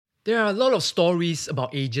There are a lot of stories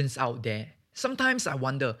about agents out there. Sometimes I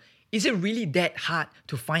wonder, is it really that hard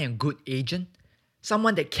to find a good agent?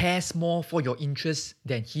 Someone that cares more for your interests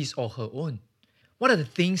than his or her own? What are the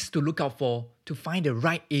things to look out for to find the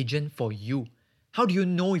right agent for you? How do you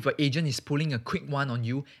know if your agent is pulling a quick one on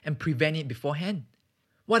you and prevent it beforehand?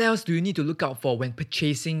 What else do you need to look out for when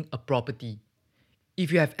purchasing a property?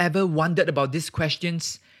 If you have ever wondered about these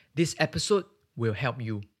questions, this episode will help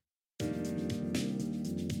you.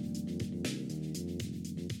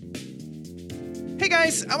 Hey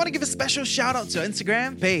guys, I want to give a special shout out to our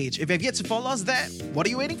Instagram page. If you have yet to follow us there, what are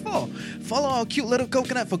you waiting for? Follow our cute little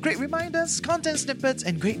coconut for great reminders, content snippets,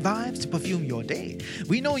 and great vibes to perfume your day.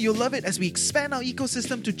 We know you'll love it as we expand our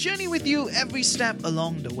ecosystem to journey with you every step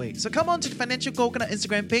along the way. So come on to the Financial Coconut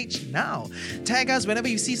Instagram page now. Tag us whenever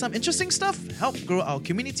you see some interesting stuff. Help grow our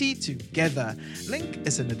community together. Link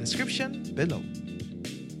is in the description below.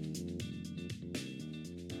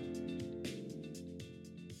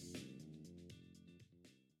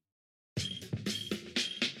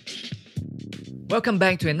 Welcome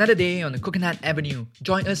back to another day on the Coconut Avenue.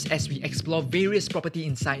 Join us as we explore various property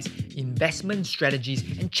insights, investment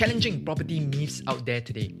strategies, and challenging property myths out there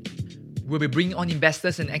today. We'll be bringing on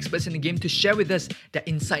investors and experts in the game to share with us their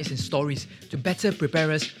insights and stories to better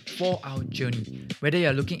prepare us for our journey. Whether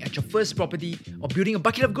you're looking at your first property or building a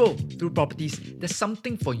bucket of gold through properties, there's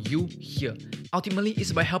something for you here. Ultimately,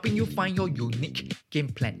 it's about helping you find your unique game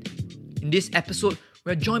plan. In this episode,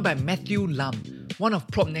 we're joined by Matthew Lam, one of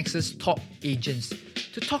PropNext's top agents,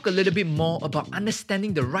 to talk a little bit more about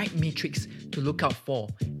understanding the right metrics to look out for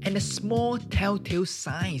and the small telltale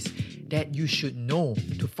signs that you should know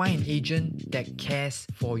to find an agent that cares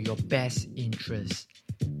for your best interests.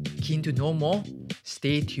 Keen to know more?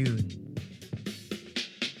 Stay tuned.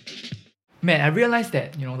 Man, I realized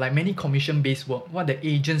that, like many commission-based work, what the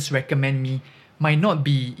agents recommend me might not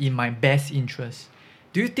be in my best interest.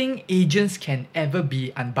 Do you think agents can ever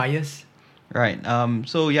be unbiased? Right.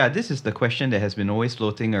 This is the question that has been always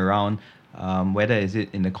floating around, whether is it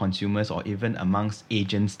in the consumers or even amongst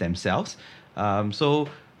agents themselves.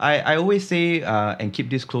 I always say and keep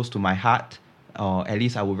this close to my heart, or at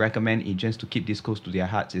least I would recommend agents to keep this close to their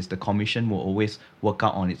hearts, is the commission will always work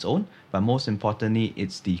out on its own. But most importantly,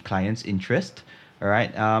 it's the client's interest. All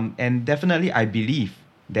right. And definitely I believe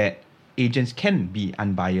that agents can be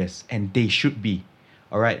unbiased and they should be.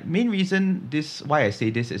 All right. Main reason why I say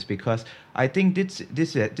this is because I think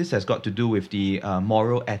this has got to do with the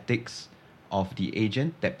moral ethics of the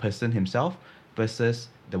agent, that person himself, versus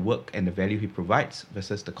the work and the value he provides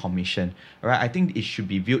versus the commission. All right. I think it should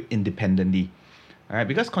be viewed independently. All right.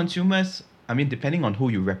 Because consumers, depending on who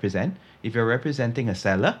you represent, if you're representing a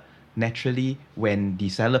seller, naturally when the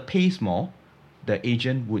seller pays more, the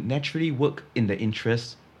agent would naturally work in the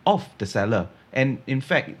interest of the seller. And in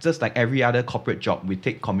fact, just like every other corporate job, we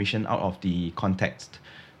take commission out of the context.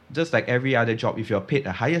 Just like every other job, if you're paid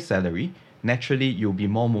a higher salary, naturally you'll be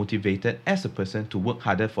more motivated as a person to work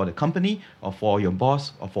harder for the company or for your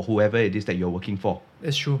boss or for whoever it is that you're working for.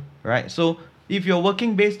 That's true. Right? So if you're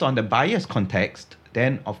working based on the buyer's context,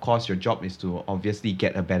 then of course your job is to obviously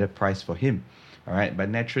get a better price for him. All right? But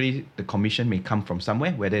naturally, the commission may come from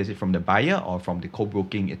somewhere, whether it's from the buyer or from the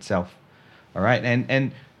co-broking itself. All right?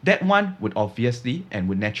 And that one would obviously and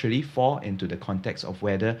would naturally fall into the context of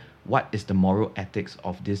what is the moral ethics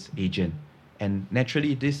of this agent. And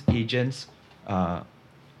naturally, this agent's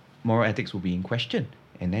moral ethics will be in question.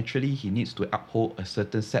 And naturally, he needs to uphold a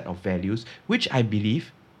certain set of values, which I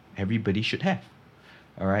believe everybody should have.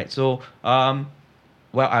 All right. So, I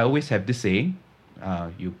always have this saying,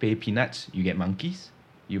 you pay peanuts, you get monkeys.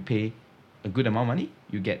 You pay a good amount of money,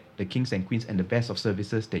 you get the kings and queens and the best of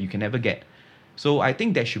services that you can ever get. So I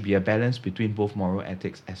think there should be a balance between both moral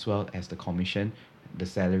ethics as well as the commission, the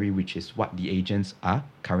salary, which is what the agents are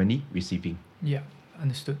currently receiving. Yeah,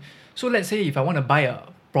 understood. So let's say if I want to buy a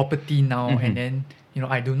property now and then,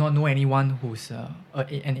 I do not know anyone who's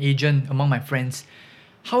an agent among my friends,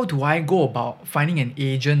 how do I go about finding an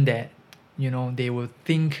agent that, they will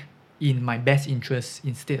think in my best interest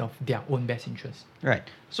instead of their own best interest? Right.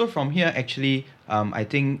 So from here, actually, I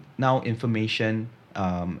think now information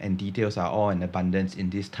and details are all in abundance in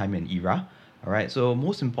this time and era. All right. So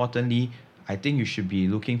most importantly, I think you should be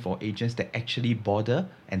looking for agents that actually bother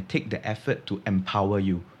and take the effort to empower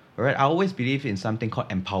you. All right. I always believe in something called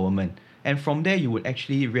empowerment. And from there, you would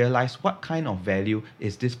actually realize what kind of value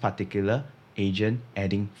is this particular agent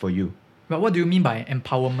adding for you. But what do you mean by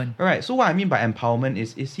empowerment? All right. So what I mean by empowerment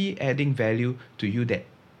is he adding value to you that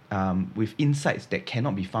with insights that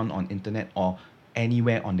cannot be found on internet or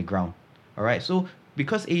anywhere on the ground. All right. So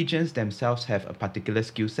because agents themselves have a particular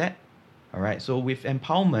skill set, All right. So with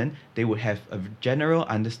empowerment, they would have a general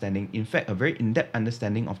understanding, in fact, a very in-depth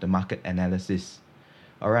understanding of the market analysis.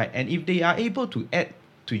 All right. And if they are able to add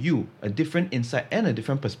to you a different insight and a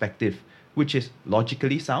different perspective, which is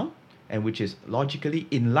logically sound and which is logically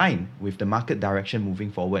in line with the market direction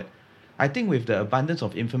moving forward, I think with the abundance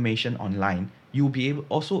of information online, you'll be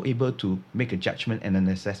also able to make a judgment and an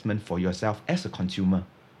assessment for yourself as a consumer.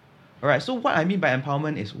 All right, so what I mean by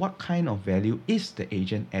empowerment is what kind of value is the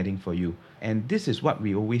agent adding for you? And this is what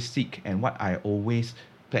we always seek, and what I always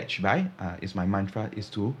pledge by, is my mantra, is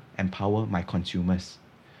to empower my consumers.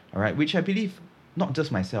 All right, which I believe not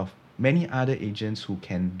just myself, many other agents who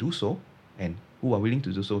can do so and who are willing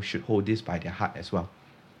to do so should hold this by their heart as well.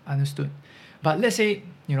 Understood. But let's say,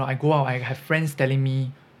 I go out, I have friends telling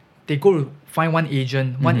me they go to find one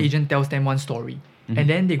agent, one agent tells them one story. And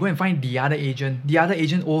then they go and find the other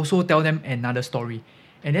agent also tell them another story.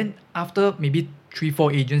 And then after maybe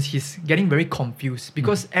 3-4 agents, he's getting very confused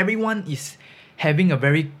because everyone is having a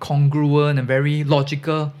very congruent and very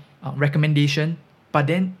logical recommendation. But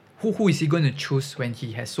then who is he going to choose when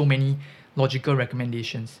he has so many logical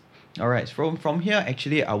recommendations? All right. From here,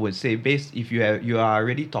 actually, I would say, based if you are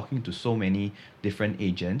already talking to so many different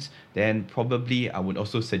agents, then probably I would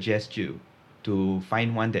also suggest you to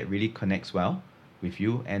find one that really connects well with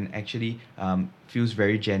you and actually feels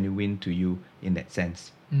very genuine to you in that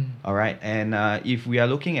sense. All right. And if we are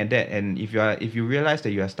looking at that, and if you realize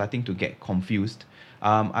that you are starting to get confused,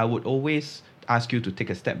 I would always ask you to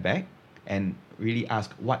take a step back and really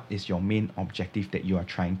ask, what is your main objective that you are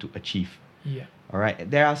trying to achieve? Yeah. All right.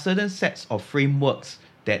 There are certain sets of frameworks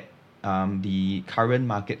that the current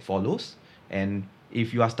market follows, and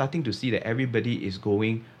if you are starting to see that everybody is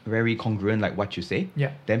going very congruent like what you say,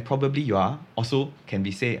 then probably you are also, can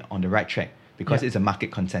be say, on the right track because it's a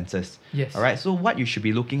market consensus. Yes. All right. So what you should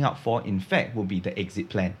be looking out for, in fact, will be the exit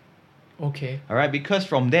plan. Okay. All right. Because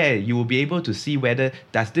from there, you will be able to see whether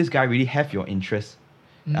does this guy really have your interest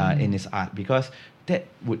in his art, because that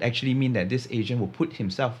would actually mean that this agent will put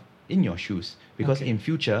himself in your shoes, because in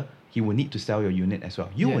future, he will need to sell your unit as well.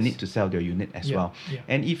 You will need to sell your unit as well. Yeah.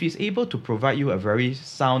 And if he's able to provide you a very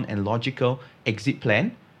sound and logical exit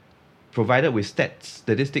plan, provided with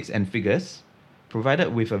statistics and figures,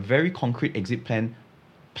 provided with a very concrete exit plan,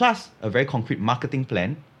 plus a very concrete marketing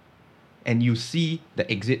plan, and you see the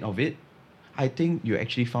exit of it, I think you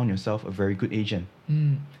actually found yourself a very good agent.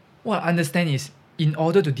 What I understand is, in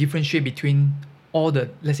order to differentiate between all the,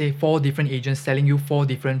 let's say, 4 different agents selling you 4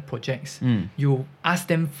 different projects, you ask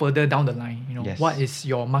them further down the line, what is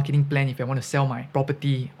your marketing plan if I want to sell my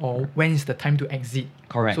property, or when is the time to exit?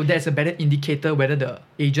 Correct. So that's a better indicator whether the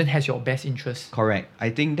agent has your best interest. Correct. I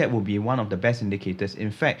think that will be one of the best indicators.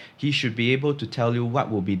 In fact, he should be able to tell you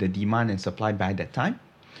what will be the demand and supply by that time.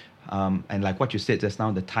 And like what you said just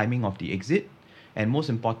now, the timing of the exit, and most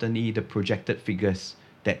importantly, the projected figures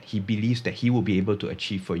that he believes that he will be able to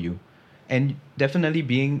achieve for you. And definitely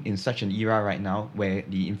being in such an era right now where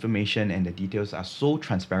the information and the details are so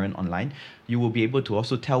transparent online, you will be able to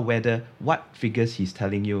also tell whether what figures he's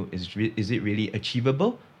telling you is it really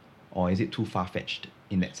achievable, or is it too far-fetched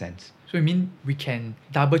in that sense. So you mean we can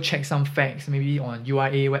double check some facts maybe on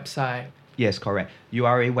URA website? Yes, correct.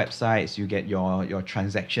 URA websites, you get your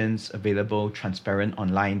transactions available, transparent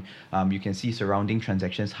online. You can see surrounding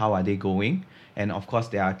transactions, how are they going? And of course,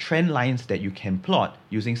 there are trend lines that you can plot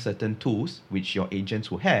using certain tools, which your agents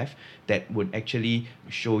will have, that would actually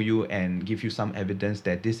show you and give you some evidence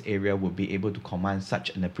that this area will be able to command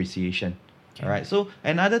such an appreciation. All right. So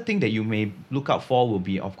another thing that you may look out for will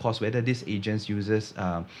be, of course, whether this agent uses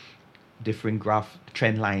different graph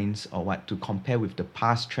trend lines or what to compare with the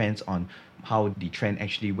past trends on how the trend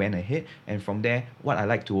actually went ahead. And from there, what I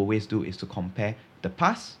like to always do is to compare the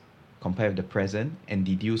past, compare with the present, and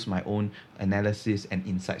deduce my own analysis and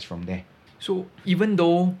insights from there. So even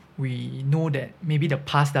though we know that maybe the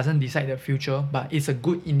past doesn't decide the future, but it's a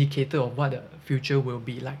good indicator of what the future will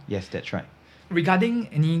be like. Yes, that's right. Regarding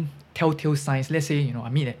any telltale signs, let's say, I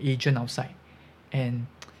meet an agent outside and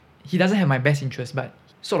he doesn't have my best interest, but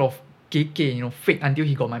sort of fake until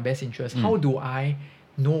he got my best interest. How do I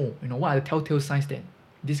know, what are the telltale signs that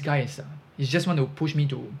this guy is he's just want to push me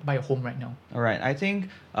to buy a home right now? All right. I think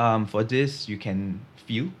for this, you can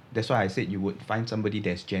feel. That's why I said you would find somebody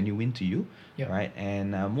that's genuine to you, right?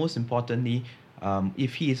 And most importantly,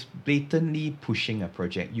 if he is blatantly pushing a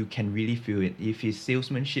project, you can really feel it. If his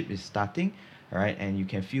salesmanship is starting, right, and you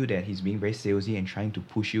can feel that he's being very salesy and trying to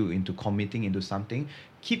push you into committing into something,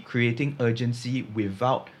 keep creating urgency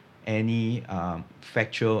without any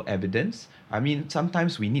factual evidence. I mean,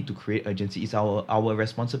 sometimes we need to create urgency. It's our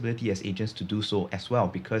responsibility as agents to do so as well,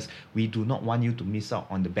 because we do not want you to miss out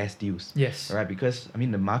on the best deals. Yes. All right, because I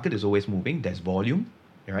mean the market is always moving. There's volume,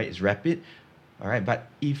 all right, it's rapid. All right, but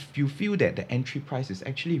if you feel that the entry price is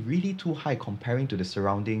actually really too high comparing to the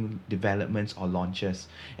surrounding developments or launches,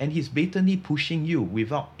 and he's blatantly pushing you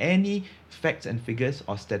without any facts and figures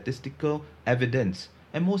or statistical evidence,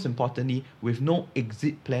 and most importantly, with no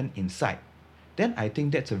exit plan in sight, then I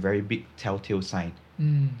think that's a very big telltale sign.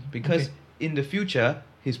 Because okay. in the future,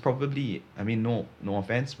 he's probably, I mean, no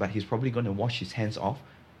offense, but he's probably going to wash his hands off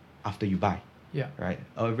after you buy. Yeah. Right?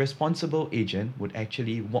 A responsible agent would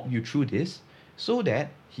actually walk you through this so that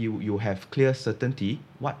you have clear certainty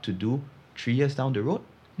what to do 3 years down the road,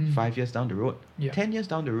 5 years down the road, Yeah. 10 years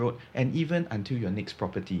down the road, and even until your next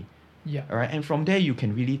property. Yeah. All right, and from there you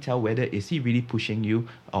can really tell whether is he really pushing you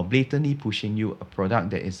or blatantly pushing you a product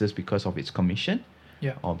that is just because of its commission,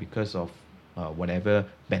 Yeah. or because of whatever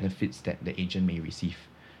benefits that the agent may receive.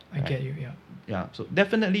 I get you. Yeah. Yeah, so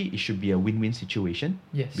definitely it should be a win-win situation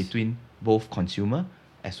Yes. between both consumer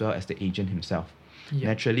as well as the agent himself. Yeah.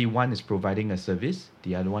 Naturally, one is providing a service,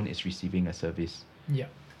 the other one is receiving a service. Yeah.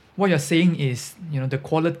 What you're saying is, the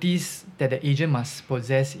qualities that the agent must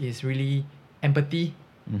possess is really empathy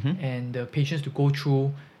and the patience to go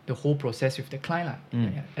through the whole process with the client,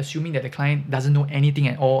 assuming that the client doesn't know anything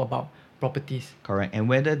at all about properties. Correct. And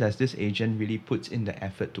whether does this agent really puts in the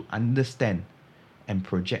effort to understand and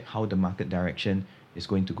project how the market direction is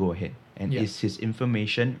going to go ahead? And Yeah. is his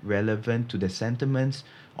information relevant to the sentiments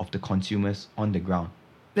of the consumers on the ground?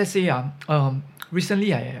 Let's say,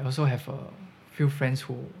 recently I also have a few friends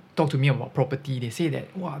who talk to me about property. They say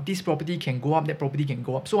that, wow, this property can go up, that property can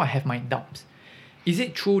go up. So I have my doubts. Is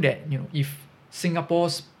it true that, if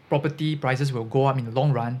Singapore's property prices will go up in the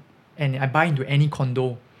long run and I buy into any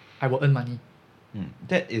condo, I will earn money?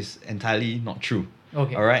 That is entirely not true.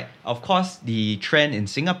 Okay. All right. Of course, the trend in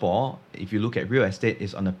Singapore, if you look at real estate,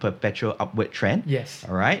 is on a perpetual upward trend. Yes.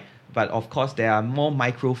 All right. But of course, there are more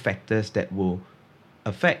micro factors that will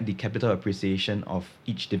affect the capital appreciation of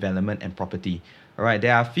each development and property. All right.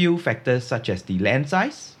 There are a few factors such as the land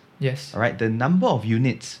size. Yes. All right. The number of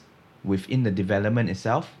units within the development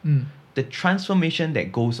itself. The transformation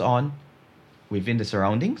that goes on within the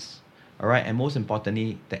surroundings. All right. And most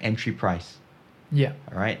importantly, the entry price. Yeah.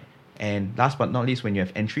 All right. And last but not least, when you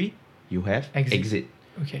have entry, you have exit.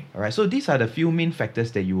 Okay. All right. So these are the few main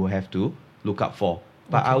factors that you will have to look out for.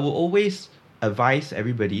 But Okay. I will always advise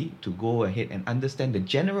everybody to go ahead and understand the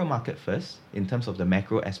general market first in terms of the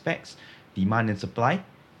macro aspects, demand and supply,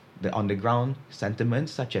 the on the ground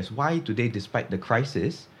sentiments, such as why today, despite the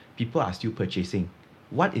crisis, people are still purchasing.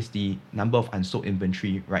 What is the number of unsold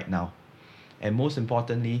inventory right now? And most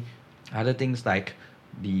importantly, other things like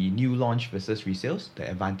the new launch versus resales, the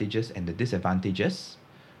advantages and the disadvantages,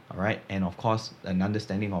 all right? And of course, an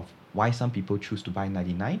understanding of why some people choose to buy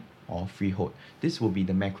 99 or freehold. This will be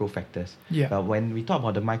the macro factors. Yeah. But when we talk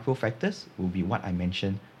about the micro factors, will be what I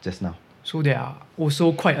mentioned just now. So there are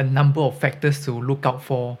also quite a number of factors to look out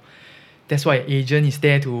for. That's why an agent is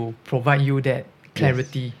there to provide you that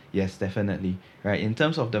clarity. Yes, definitely. Right. In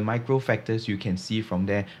terms of the micro factors, you can see from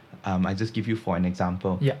there. I just give you for an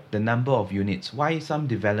example. Yeah. The number of units. Why some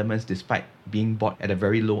developments, despite being bought at a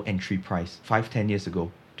very low entry price 5-10 years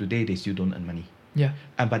ago, today they still don't earn money. Yeah.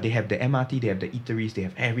 But they have the MRT, they have the eateries, they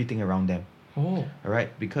have everything around them. Oh. All right.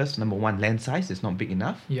 Because number one, land size is not big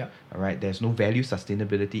enough. Yeah. All right. There's no value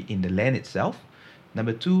sustainability in the land itself.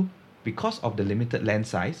 Number two, because of the limited land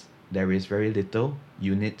size, there is very little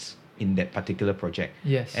units in that particular project.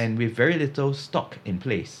 Yes. And with very little stock in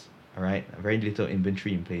place, all right, very little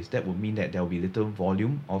inventory in place, that would mean that there will be little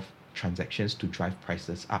volume of transactions to drive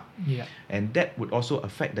prices up. Yeah. And that would also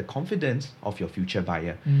affect the confidence of your future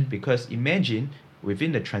buyer. Mm. Because imagine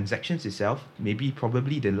within the transactions itself,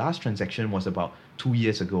 probably the last transaction was about 2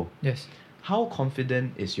 years ago. Yes. How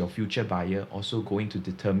confident is your future buyer also going to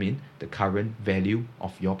determine the current value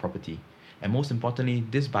of your property? And most importantly,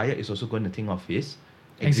 this buyer is also going to think of his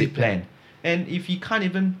exit plan. And if he can't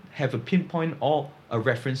even have a pinpoint or a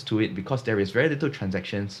reference to it because there is very little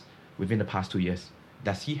transactions within the past 2 years,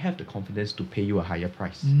 does he have the confidence to pay you a higher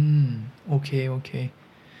price? Okay.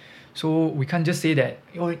 So we can't just say that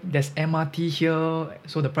there's MRT here,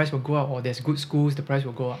 so the price will go up, or there's good schools, the price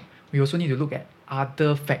will go up. We also need to look at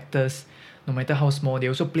other factors, no matter how small. They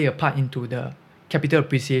also play a part into the capital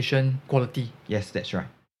appreciation quality. Yes, that's right.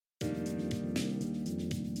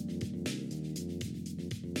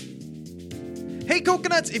 Hey Hey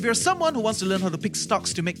Coconuts, if you're someone who wants to learn how to pick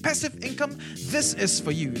stocks to make passive income, this is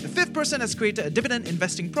for you. The Fifth Person has created a dividend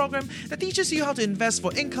investing program that teaches you how to invest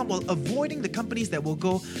for income while avoiding the companies that will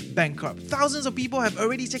go bankrupt. Thousands of people have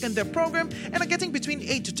already taken their program and are getting between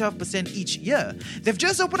 8 to 12% each year. They've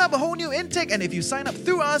just opened up a whole new intake, and if you sign up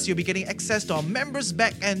through us, you'll be getting access to our members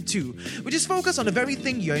back end too, which is focused on the very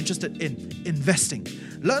thing you're interested in, investing.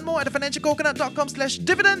 Learn more at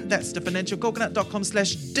thefinancialcoconut.com/dividend. That's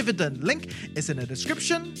thefinancialcoconut.com/dividend. Link is in the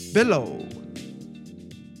description below.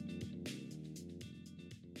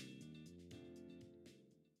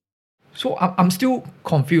 So I'm still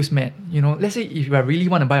confused, Matt. Let's say if I really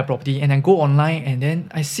want to buy a property and I go online and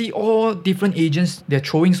then I see all different agents, they're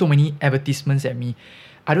throwing so many advertisements at me.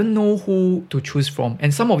 I don't know who to choose from.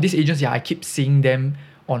 And some of these agents, I keep seeing them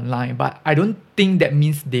online, but I don't think that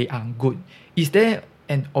means they are good. Is there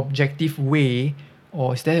an objective way,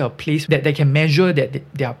 or is there a place that they can measure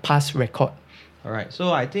their past record? All right.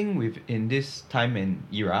 So I think in this time and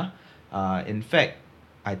era, in fact,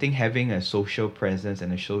 I think having a social presence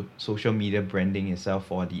and a social media branding itself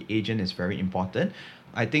for the agent is very important.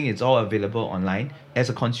 I think it's all available online. As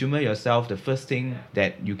a consumer yourself, the first thing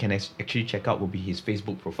that you can actually check out will be his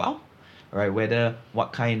Facebook profile, right? Whether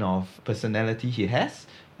what kind of personality he has,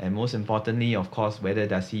 and most importantly, of course, whether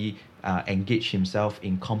does he engage himself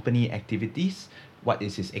in company activities? What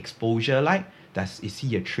is his exposure like? Is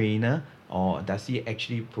he a trainer, or does he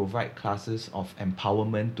actually provide classes of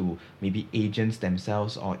empowerment to maybe agents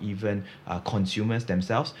themselves or even consumers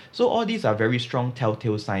themselves? So all these are very strong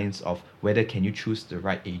telltale signs of whether can you choose the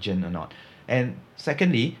right agent or not. And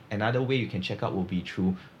secondly, another way you can check out will be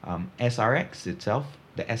through SRX itself,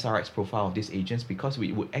 the SRX profile of these agents, because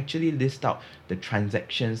we would actually list out the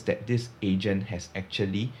transactions that this agent has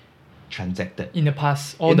actually transacted In the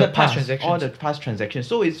past, all the past transactions. All the past transactions.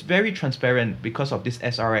 So it's very transparent because of this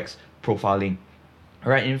SRX profiling.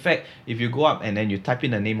 Alright, in fact, if you go up and then you type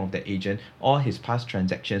in the name of the agent, all his past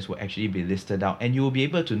transactions will actually be listed out, and you will be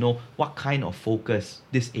able to know what kind of focus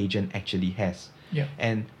this agent actually has. Yeah.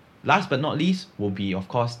 And last but not least will be, of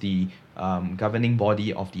course, the governing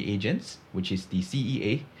body of the agents, which is the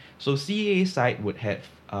CEA. So CEA side would have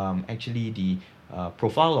actually the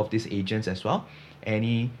profile of these agents as well,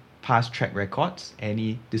 any past track records,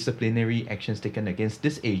 any disciplinary actions taken against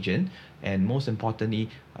this agent, and most importantly,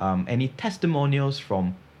 any testimonials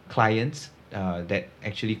from clients that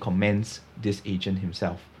actually commends this agent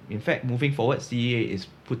himself. In fact, moving forward, CEA is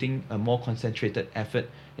putting a more concentrated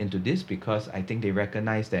effort into this because I think they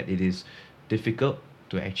recognize that it is difficult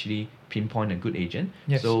to actually pinpoint a good agent.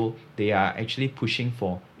 Yes. So they are actually pushing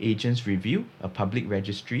for agents review, a public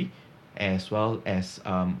registry, as well as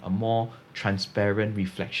a more transparent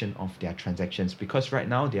reflection of their transactions, because right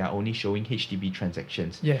now they are only showing HDB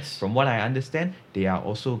transactions. Yes. From what I understand, they are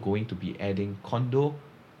also going to be adding condo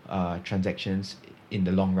transactions in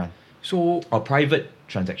the long run, So or private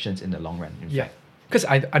transactions in the long run, in fact. because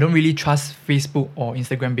I don't really trust Facebook or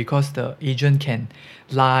Instagram because the agent can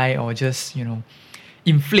lie or just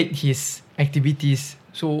inflate his activities.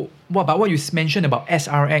 So what you mentioned about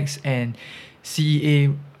SRX and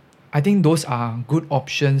CEA, I think those are good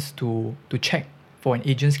options to check for an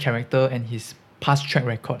agent's character and his past track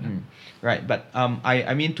record. Right, but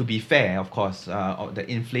I mean, to be fair, of course, the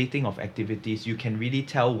inflating of activities, you can really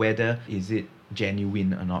tell whether is it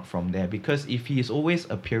genuine or not from there, because if he is always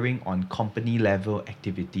appearing on company level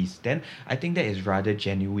activities, then I think that is rather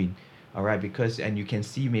genuine. All right, and you can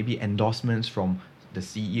see maybe endorsements from the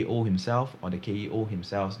CEO himself or the KEO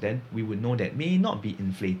himself, then we would know that may not be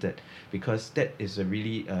inflated, because that is a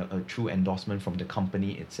really a true endorsement from the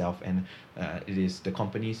company itself, and it is the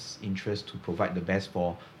company's interest to provide the best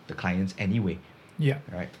for the clients anyway. Yeah.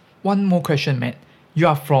 Right. One more question, Matt. You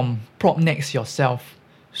are from PropNex yourself.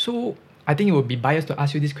 So I think it would be biased to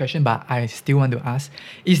ask you this question, but I still want to ask.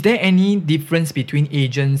 Is there any difference between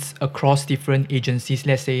agents across different agencies,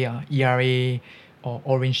 let's say ERA or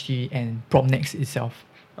Orange Tea and PropNex itself?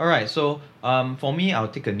 Alright, so for me, I'll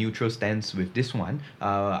take a neutral stance with this one.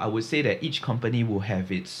 I would say that each company will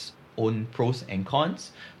have its own pros and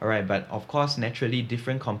cons. Alright, but of course, naturally,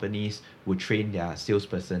 different companies will train their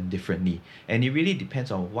salesperson differently. And it really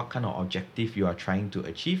depends on what kind of objective you are trying to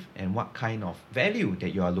achieve and what kind of value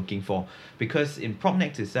that you are looking for. Because in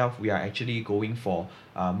PropNex itself, we are actually going for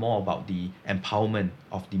more about the empowerment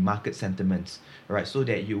of the market sentiments, right? So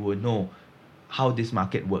that you will know how this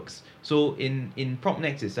market works. So in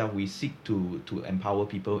PropNex itself, we seek to empower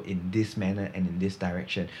people in this manner and in this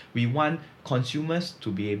direction. We want consumers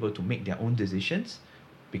to be able to make their own decisions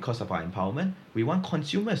because of our empowerment. We want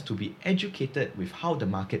consumers to be educated with how the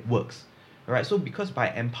market works. All right. So because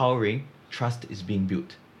by empowering, trust is being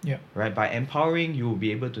built. Yeah. Right? By empowering, you will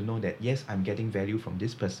be able to know that, yes, I'm getting value from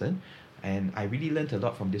this person, and I really learned a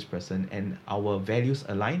lot from this person, and our values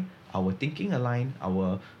align, our thinking align,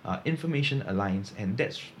 our information aligns, and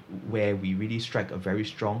that's where we really strike a very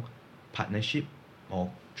strong partnership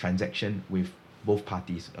or transaction with both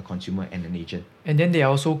parties, a consumer and an agent. And then they are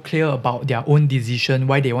also clear about their own decision,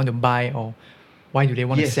 why they want to buy or why do they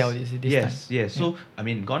want to sell this yes, time. yes. So, I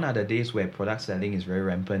mean, gone are the days where product selling is very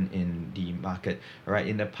rampant in the market, right?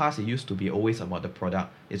 In the past, it used to be always about the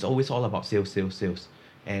product. It's always all about sales, sales, sales.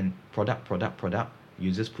 And product, product, product.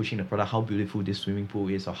 You're just pushing the product, how beautiful this swimming pool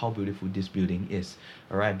is or how beautiful this building is,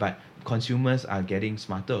 all right? But consumers are getting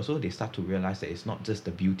smarter, so they start to realize that it's not just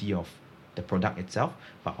the beauty of the product itself,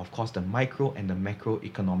 but of course the micro and the macro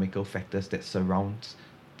economical factors that surrounds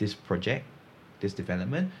this project, this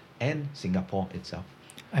development, and Singapore itself.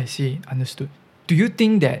 I see, understood. Do you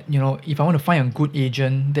think that, if I want to find a good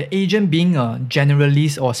agent, the agent being a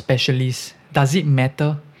generalist or specialist, does it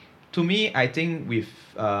matter? To me, I think with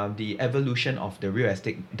the evolution of the real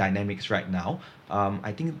estate dynamics right now,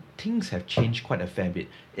 I think things have changed quite a fair bit.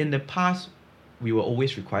 In the past, we were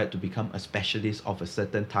always required to become a specialist of a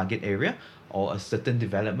certain target area or a certain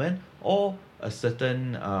development or a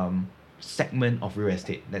certain segment of real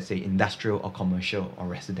estate, let's say industrial or commercial or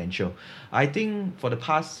residential. I think for the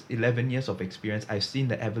past 11 years of experience, I've seen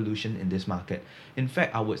the evolution in this market. In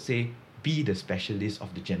fact, I would say be the specialist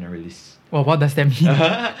of the generalists. Well, what does that mean?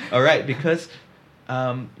 All right, because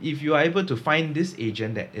if you are able to find this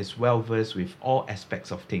agent that is well versed with all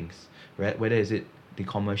aspects of things, right, whether is it the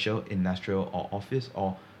commercial, industrial, or office,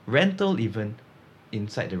 or rental even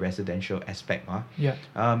inside the residential aspect, Yeah.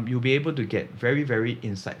 You'll be able to get very, very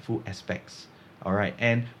insightful aspects. All right,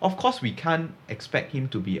 and of course we can't expect him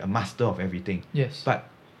to be a master of everything. Yes. But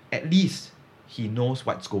at least he knows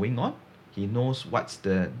what's going on. He knows what's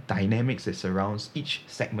the dynamics that surrounds each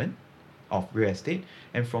segment of real estate,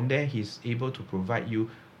 and from there he's able to provide you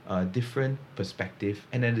a different perspective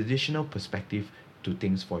and an additional perspective to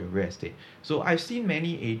things for your real estate. So I've seen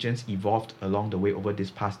many agents evolved along the way over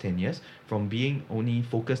this past 10 years from being only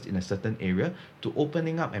focused in a certain area to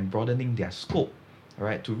opening up and broadening their scope, all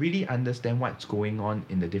right, to really understand what's going on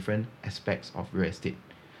in the different aspects of real estate.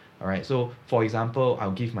 All right, so for example,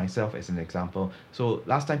 I'll give myself as an example. So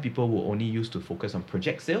last time people were only used to focus on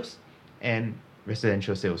project sales and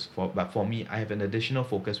residential sales. But for me, I have an additional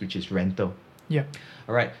focus, which is rental. Yeah.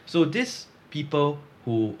 All right, so these people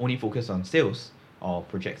who only focus on sales or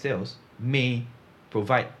project sales may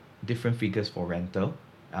provide different figures for rental,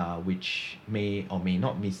 which may or may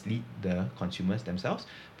not mislead the consumers themselves.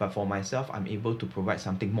 But for myself, I'm able to provide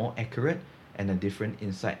something more accurate and a different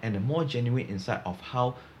insight and a more genuine insight of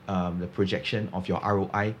how the projection of your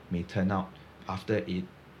ROI may turn out after it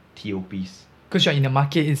TOPs. Because you're in the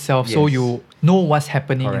market itself, so Yes. you know what's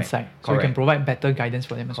happening Correct. inside. So you can Correct. provide better guidance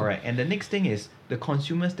for them as well. Correct. And the next thing is the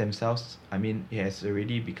consumers themselves. I mean, it has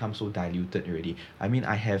already become so diluted already. I mean,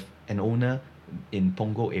 I have an owner in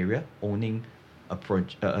Punggol area owning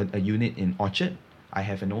a unit in Orchard. I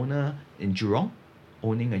have an owner in Jurong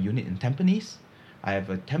owning a unit in Tampines. I have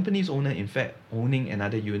a Tampines owner, in fact, owning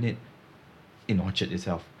another unit in Orchard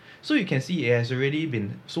itself. So you can see it has already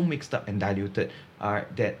been so mixed up and diluted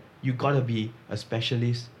that you gotta be a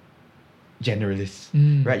specialist generalist,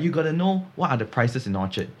 right? You gotta know what are the prices in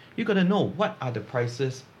Orchard. You gotta know what are the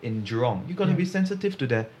prices in Jurong. You gotta Yeah. be sensitive to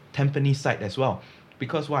the Tampines side as well.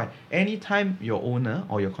 Because why? Anytime your owner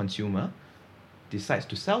or your consumer decides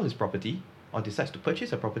to sell his property or decides to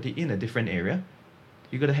purchase a property in a different area,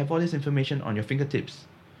 you gotta have all this information on your fingertips.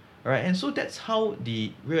 All right, and so that's how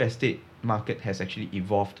the real estate market has actually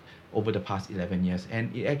evolved over the past 11 years,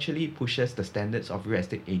 and it actually pushes the standards of real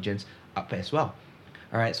estate agents up as well.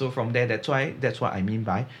 All right, so from there, that's what I mean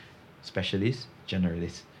by specialist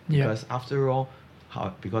generalist. Yeah. Because after all,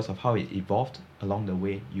 because of how it evolved along the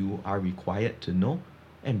way, you are required to know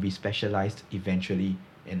and be specialized eventually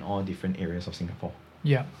in all different areas of Singapore.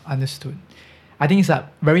 Yeah, understood. I think it's a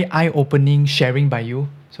very eye-opening sharing by you.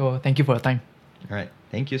 So thank you for your time. All right,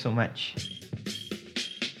 thank you so much.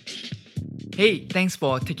 Hey, thanks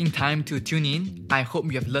for taking time to tune in. I hope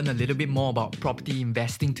you have learned a little bit more about property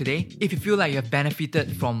investing today. If you feel like you have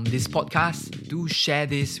benefited from this podcast, do share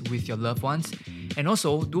this with your loved ones. And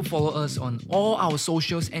also, do follow us on all our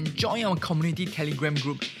socials and join our community Telegram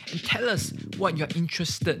group and tell us what you're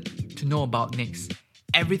interested to know about next.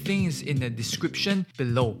 Everything is in the description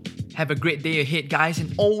below. Have a great day ahead, guys,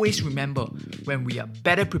 and always remember, when we are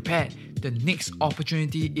better prepared, the next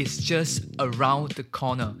opportunity is just around the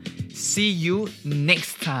corner. See you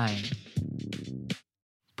next time.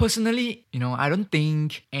 Personally, I don't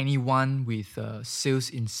think anyone with sales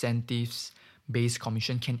incentives based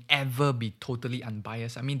commission can ever be totally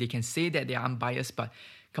unbiased. I mean, they can say that they are unbiased, but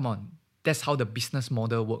come on, that's how the business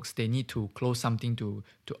model works. They need to close something to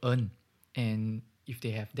earn. And if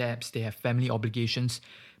they have debts, they have family obligations,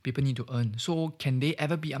 people need to earn. So can they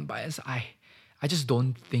ever be unbiased? I just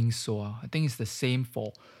don't think so. I think it's the same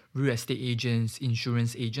for real estate agents,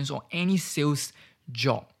 insurance agents, or any sales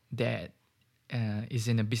job that is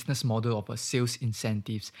in a business model of a sales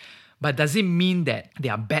incentives. But does it mean that they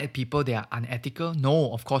are bad people, they are unethical?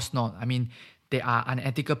 No, of course not. I mean, there are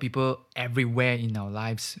unethical people everywhere in our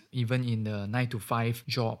lives, even in the 9-to-5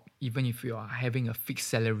 job. Even if you are having a fixed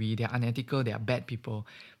salary, they are unethical, they are bad people.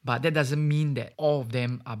 But that doesn't mean that all of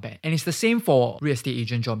them are bad. And it's the same for real estate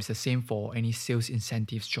agent job. It's the same for any sales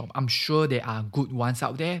incentives job. I'm sure there are good ones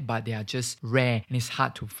out there, but they are just rare. And it's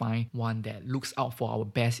hard to find one that looks out for our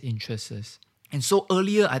best interests. And so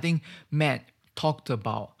earlier, I think Matt talked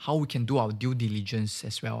about how we can do our due diligence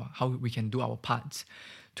as well, how we can do our parts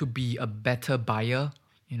to be a better buyer.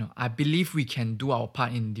 I believe we can do our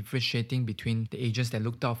part in differentiating between the agents that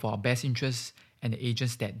looked out for our best interests and the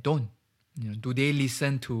agents that don't. Do they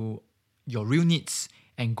listen to your real needs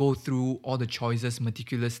and go through all the choices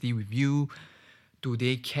meticulously with you? Do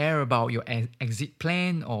they care about your exit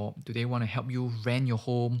plan, or do they want to help you rent your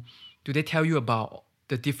home? Do they tell you about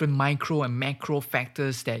the different micro and macro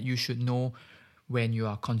factors that you should know when you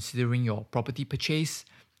are considering your property purchase?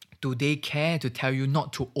 Do they care to tell you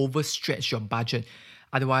not to overstretch your budget?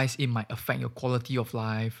 Otherwise, it might affect your quality of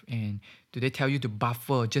life. And do they tell you to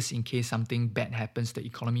buffer just in case something bad happens, the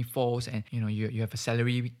economy falls, and you have a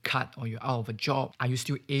salary cut or you're out of a job? Are you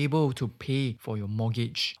still able to pay for your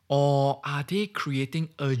mortgage? Or are they creating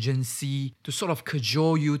urgency to sort of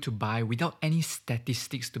cajole you to buy without any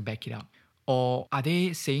statistics to back it up? Or are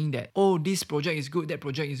they saying that, oh, this project is good, that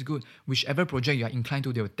project is good? Whichever project you are inclined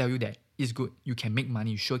to, they will tell you that it's good. You can make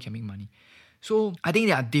money, you sure can make money. So I think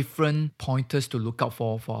there are different pointers to look out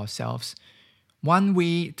for ourselves. One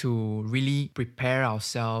way to really prepare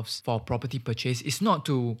ourselves for property purchase is not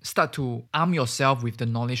to start to arm yourself with the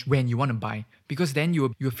knowledge when you want to buy, because then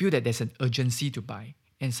you feel that there's an urgency to buy.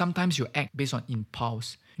 And sometimes you act based on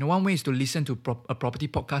impulse. One way is to listen to a property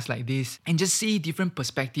podcast like this and just see different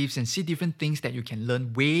perspectives and see different things that you can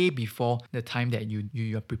learn way before the time that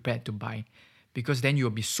you are prepared to buy. Because then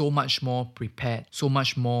you'll be so much more prepared, so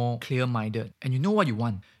much more clear-minded, and you know what you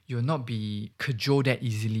want. You'll not be cajoled that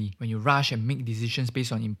easily. When you rush and make decisions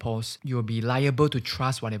based on impulse, you'll be liable to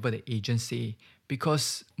trust whatever the agents say,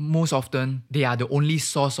 because most often they are the only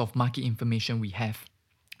source of market information we have.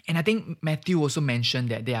 And I think Matthew also mentioned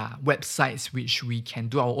that there are websites which we can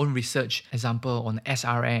do our own research, example on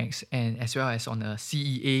SRX and as well as on the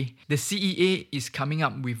CEA. The CEA is coming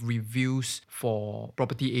up with reviews for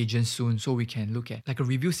property agents soon, so we can look at like a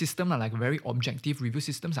review system, like a very objective review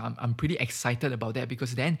systems. I'm pretty excited about that,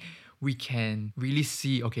 because then we can really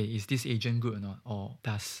see, okay, is this agent good or not? Or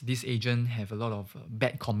does this agent have a lot of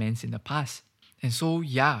bad comments in the past? And so,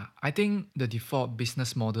 I think the default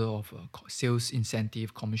business model of sales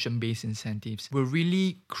incentive, commission-based incentives will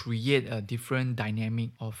really create a different dynamic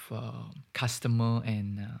of customer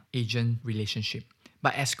and agent relationship.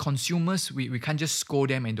 But as consumers, we can't just scold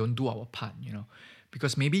them and don't do our part,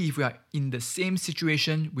 Because maybe if we are in the same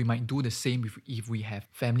situation, we might do the same if we have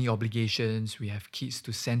family obligations, we have kids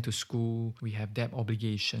to send to school, we have debt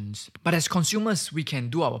obligations. But as consumers, we can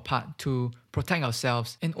do our part to protect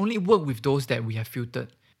ourselves and only work with those that we have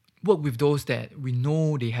filtered. Work with those that we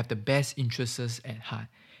know they have the best interests at heart.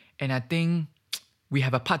 And I think we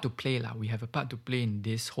have a part to play. We have a part to play in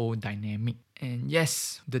this whole dynamic. And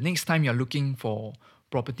yes, the next time you're looking for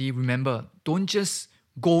property, remember, don't just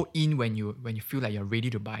go in when you feel like you're ready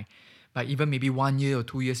to buy. But even maybe 1 year or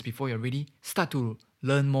 2 years before you're ready, start to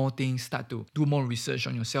learn more things, start to do more research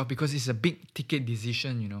on yourself, because it's a big ticket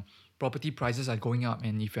decision, Property prices are going up,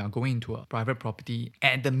 and if you are going into a private property,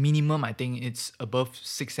 at the minimum, I think it's above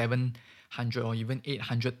 $600,000, $700,000 or even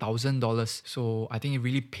 $800,000. So I think it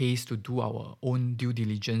really pays to do our own due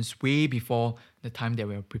diligence way before the time that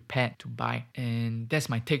we're prepared to buy. And that's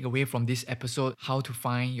my takeaway from this episode, how to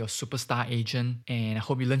find your superstar agent. And I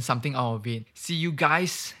hope you learned something out of it. See you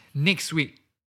guys next week.